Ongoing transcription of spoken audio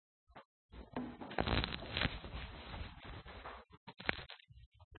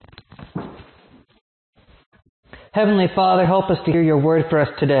Heavenly Father, help us to hear your word for us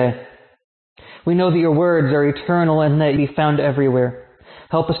today. We know that your words are eternal and that you be found everywhere.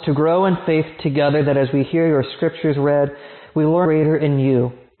 Help us to grow in faith together, that as we hear your scriptures read, we learn greater in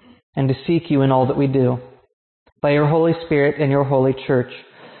you and to seek you in all that we do. By your Holy Spirit and your holy church,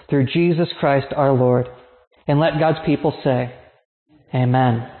 through Jesus Christ our Lord. And let God's people say,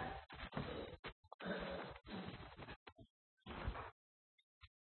 Amen.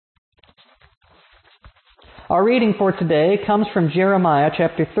 Our reading for today comes from Jeremiah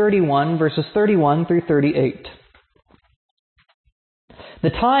chapter 31, verses 31 through 38. The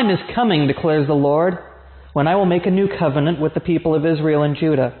time is coming, declares the Lord, when I will make a new covenant with the people of Israel and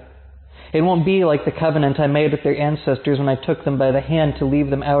Judah. It won't be like the covenant I made with their ancestors when I took them by the hand to lead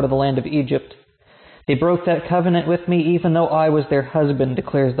them out of the land of Egypt. They broke that covenant with me even though I was their husband,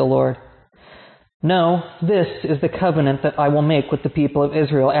 declares the Lord. No, this is the covenant that I will make with the people of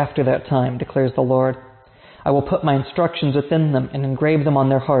Israel after that time, declares the Lord. I will put my instructions within them and engrave them on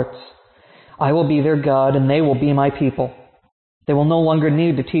their hearts. I will be their God, and they will be my people. They will no longer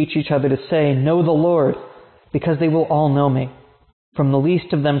need to teach each other to say, Know the Lord, because they will all know me, from the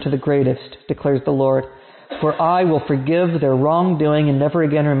least of them to the greatest, declares the Lord. For I will forgive their wrongdoing and never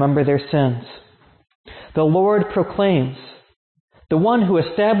again remember their sins. The Lord proclaims, the one who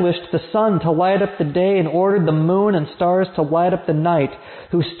established the sun to light up the day and ordered the moon and stars to light up the night,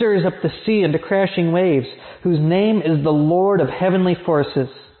 who stirs up the sea into crashing waves, whose name is the Lord of heavenly forces.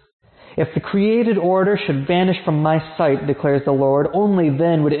 If the created order should vanish from my sight, declares the Lord, only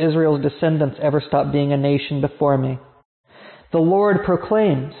then would Israel's descendants ever stop being a nation before me. The Lord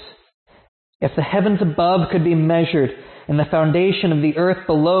proclaims, if the heavens above could be measured and the foundation of the earth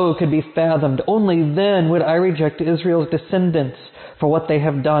below could be fathomed, only then would I reject Israel's descendants for what they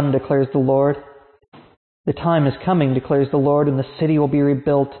have done, declares the Lord. The time is coming, declares the Lord, and the city will be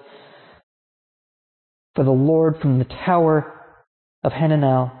rebuilt for the Lord from the tower of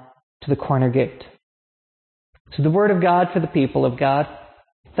Hananel to the corner gate. So the word of God for the people of God.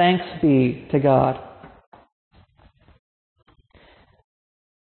 Thanks be to God.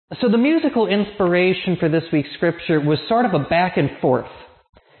 So the musical inspiration for this week's scripture was sort of a back and forth.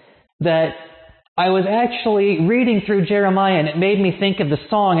 That I was actually reading through Jeremiah and it made me think of the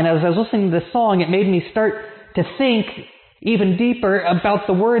song. And as I was listening to the song, it made me start to think even deeper about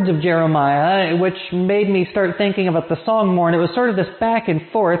the words of Jeremiah, which made me start thinking about the song more. And it was sort of this back and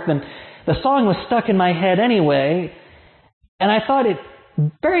forth. And the song was stuck in my head anyway. And I thought it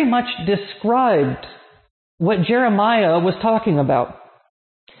very much described what Jeremiah was talking about.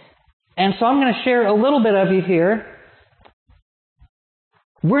 And so I'm going to share a little bit of you here.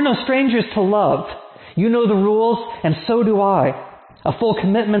 We're no strangers to love. You know the rules, and so do I. A full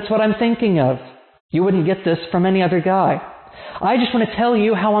commitment's what I'm thinking of. You wouldn't get this from any other guy. I just want to tell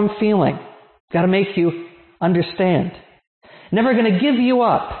you how I'm feeling. Got to make you understand. Never going to give you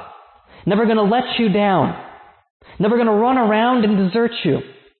up. Never going to let you down. Never going to run around and desert you.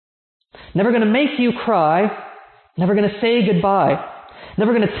 Never going to make you cry. Never going to say goodbye.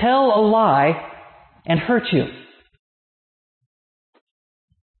 Never going to tell a lie and hurt you.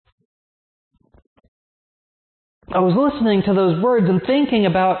 I was listening to those words and thinking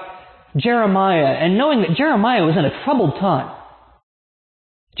about Jeremiah and knowing that Jeremiah was in a troubled time.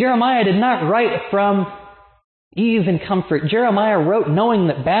 Jeremiah did not write from ease and comfort. Jeremiah wrote knowing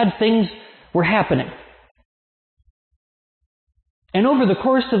that bad things were happening. And over the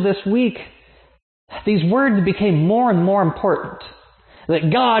course of this week, these words became more and more important.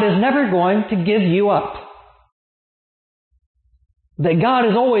 That God is never going to give you up. That God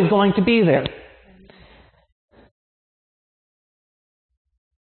is always going to be there.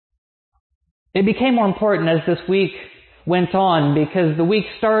 It became more important as this week went on because the week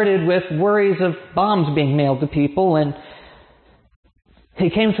started with worries of bombs being mailed to people, and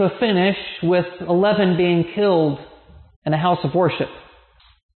it came to a finish with 11 being killed in a house of worship.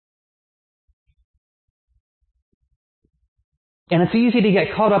 And it's easy to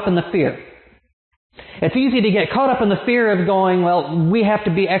get caught up in the fear. It's easy to get caught up in the fear of going, well, we have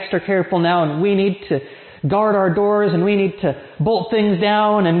to be extra careful now, and we need to guard our doors, and we need to bolt things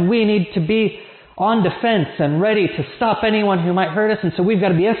down, and we need to be on defense and ready to stop anyone who might hurt us, and so we've got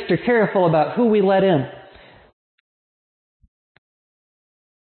to be extra careful about who we let in.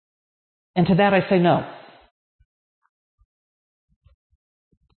 And to that I say no.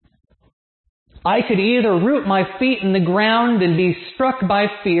 I could either root my feet in the ground and be struck by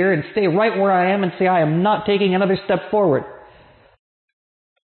fear and stay right where I am and say I am not taking another step forward.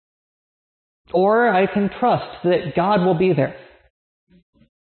 Or I can trust that God will be there.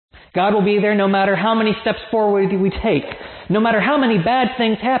 God will be there no matter how many steps forward we take. No matter how many bad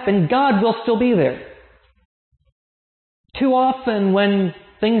things happen, God will still be there. Too often when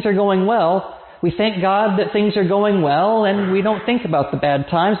things are going well, we thank God that things are going well and we don't think about the bad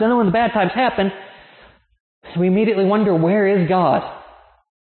times. And then when the bad times happen, we immediately wonder, where is God?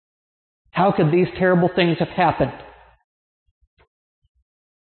 How could these terrible things have happened?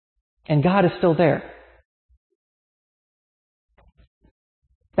 And God is still there.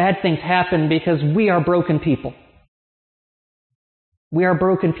 Bad things happen because we are broken people. We are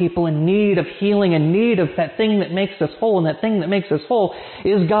broken people in need of healing, in need of that thing that makes us whole, and that thing that makes us whole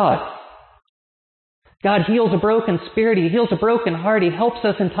is God. God heals a broken spirit. He heals a broken heart. He helps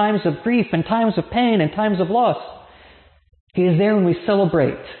us in times of grief, in times of pain, in times of loss. He is there when we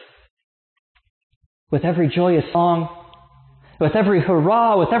celebrate. With every joyous song, with every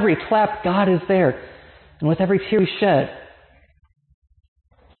hurrah, with every clap, God is there. And with every tear we shed,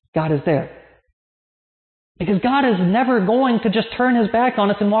 God is there. Because God is never going to just turn His back on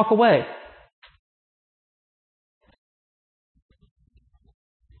us and walk away.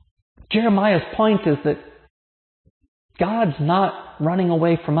 Jeremiah's point is that God's not running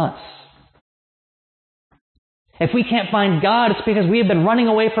away from us. If we can't find God, it's because we have been running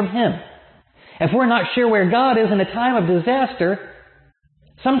away from Him. If we're not sure where God is in a time of disaster,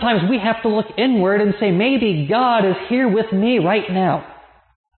 sometimes we have to look inward and say, maybe God is here with me right now.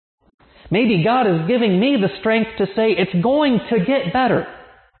 Maybe God is giving me the strength to say, it's going to get better.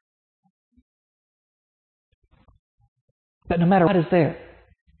 But no matter what is there.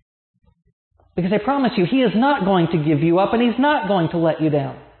 Because I promise you, He is not going to give you up and He's not going to let you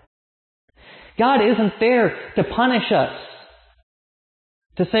down. God isn't there to punish us.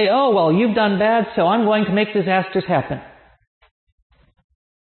 To say, oh, well, you've done bad, so I'm going to make disasters happen.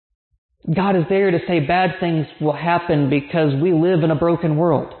 God is there to say bad things will happen because we live in a broken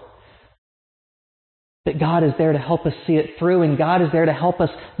world. That God is there to help us see it through, and God is there to help us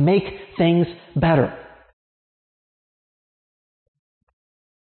make things better.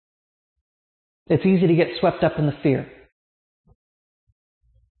 It's easy to get swept up in the fear.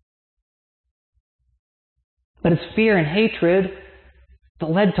 But it's fear and hatred that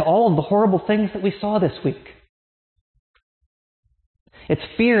led to all of the horrible things that we saw this week. It's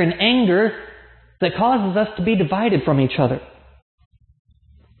fear and anger that causes us to be divided from each other.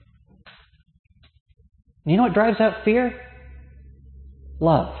 You know what drives out fear?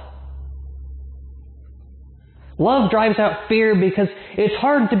 Love. Love drives out fear because it's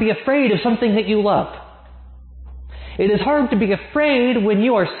hard to be afraid of something that you love. It is hard to be afraid when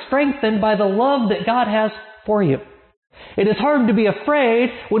you are strengthened by the love that God has for you. It is hard to be afraid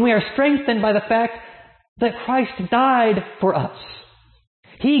when we are strengthened by the fact that Christ died for us.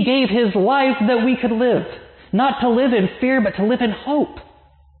 He gave His life that we could live. Not to live in fear, but to live in hope.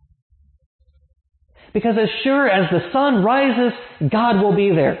 Because as sure as the sun rises, God will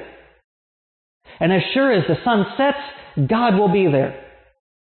be there. And as sure as the sun sets, God will be there.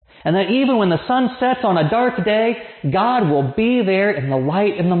 And that even when the sun sets on a dark day, God will be there in the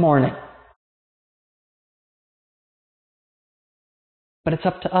light in the morning. But it's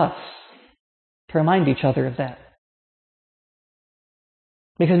up to us to remind each other of that.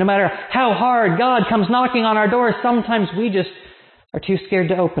 Because no matter how hard God comes knocking on our doors, sometimes we just are too scared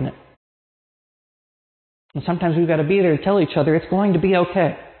to open it. And sometimes we've got to be there to tell each other it's going to be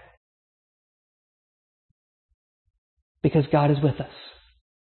okay. Because God is with us.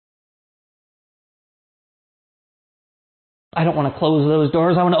 I don't want to close those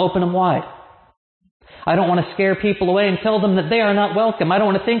doors. I want to open them wide. I don't want to scare people away and tell them that they are not welcome. I don't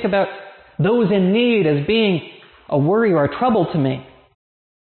want to think about those in need as being a worry or a trouble to me.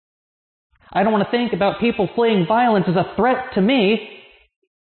 I don't want to think about people fleeing violence as a threat to me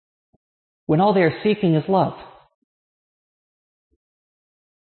when all they are seeking is love.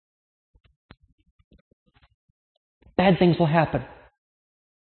 Bad things will happen.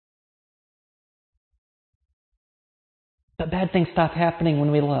 But bad things stop happening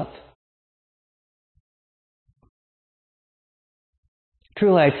when we love.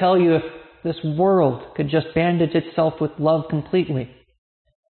 Truly, I tell you, if this world could just bandage itself with love completely,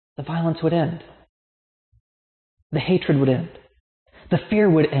 the violence would end. The hatred would end. The fear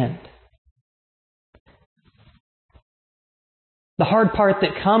would end. The hard part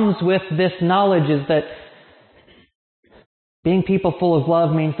that comes with this knowledge is that being people full of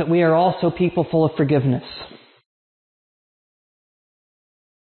love means that we are also people full of forgiveness.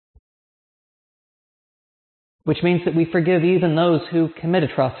 Which means that we forgive even those who commit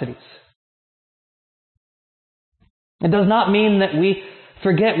atrocities. It does not mean that we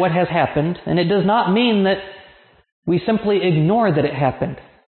forget what has happened, and it does not mean that we simply ignore that it happened.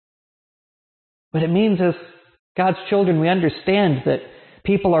 But it means as God's children we understand that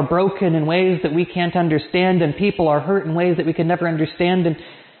People are broken in ways that we can't understand, and people are hurt in ways that we can never understand. And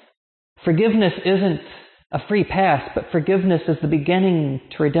forgiveness isn't a free pass, but forgiveness is the beginning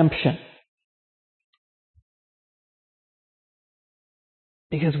to redemption.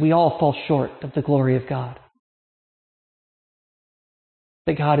 Because we all fall short of the glory of God.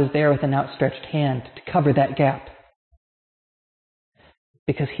 That God is there with an outstretched hand to cover that gap.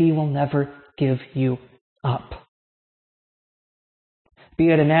 Because He will never give you up. Be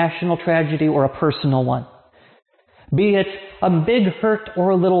it a national tragedy or a personal one. Be it a big hurt or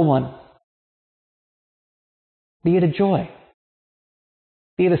a little one. Be it a joy.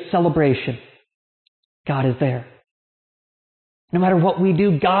 Be it a celebration. God is there. No matter what we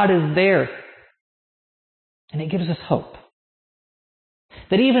do, God is there. And it gives us hope.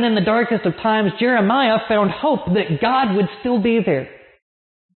 That even in the darkest of times, Jeremiah found hope that God would still be there.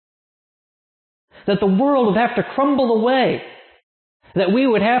 That the world would have to crumble away. That we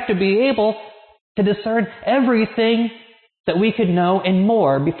would have to be able to discern everything that we could know and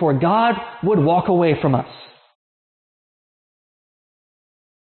more before God would walk away from us.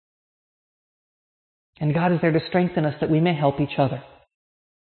 And God is there to strengthen us that we may help each other.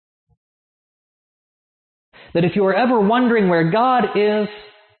 That if you are ever wondering where God is,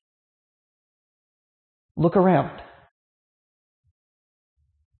 look around.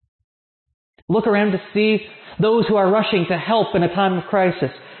 Look around to see those who are rushing to help in a time of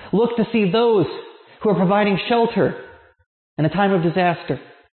crisis. Look to see those who are providing shelter in a time of disaster.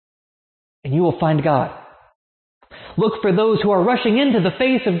 And you will find God. Look for those who are rushing into the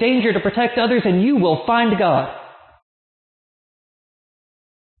face of danger to protect others, and you will find God.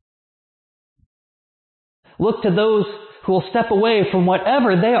 Look to those who will step away from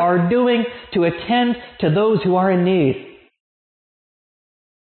whatever they are doing to attend to those who are in need.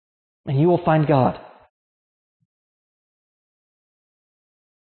 And you will find God.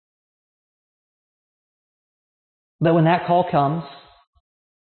 But when that call comes,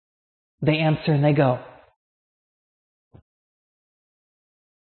 they answer and they go.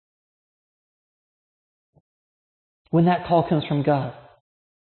 When that call comes from God,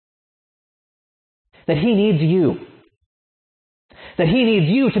 that He needs you. That He needs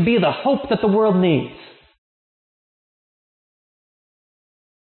you to be the hope that the world needs.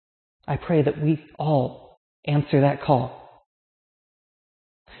 I pray that we all answer that call.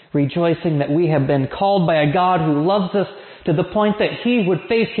 Rejoicing that we have been called by a God who loves us to the point that He would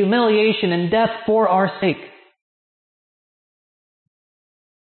face humiliation and death for our sake.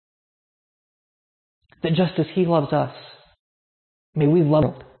 That just as He loves us, may we love the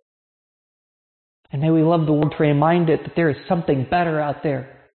world. And may we love the world to remind it that there is something better out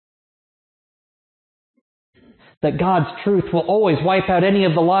there. That God's truth will always wipe out any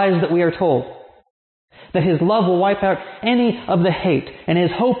of the lies that we are told. That His love will wipe out any of the hate, and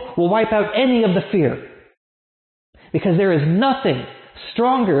His hope will wipe out any of the fear. Because there is nothing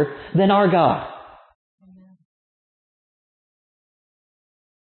stronger than our God.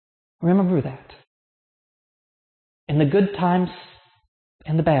 Remember that. In the good times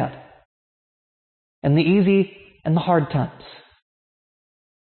and the bad. And the easy and the hard times.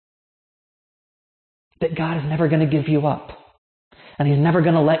 That God is never going to give you up. And He's never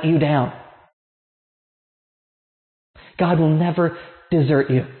going to let you down. God will never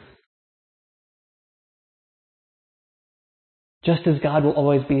desert you. Just as God will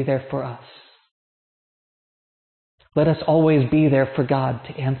always be there for us. Let us always be there for God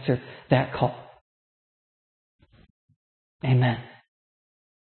to answer that call. Amen.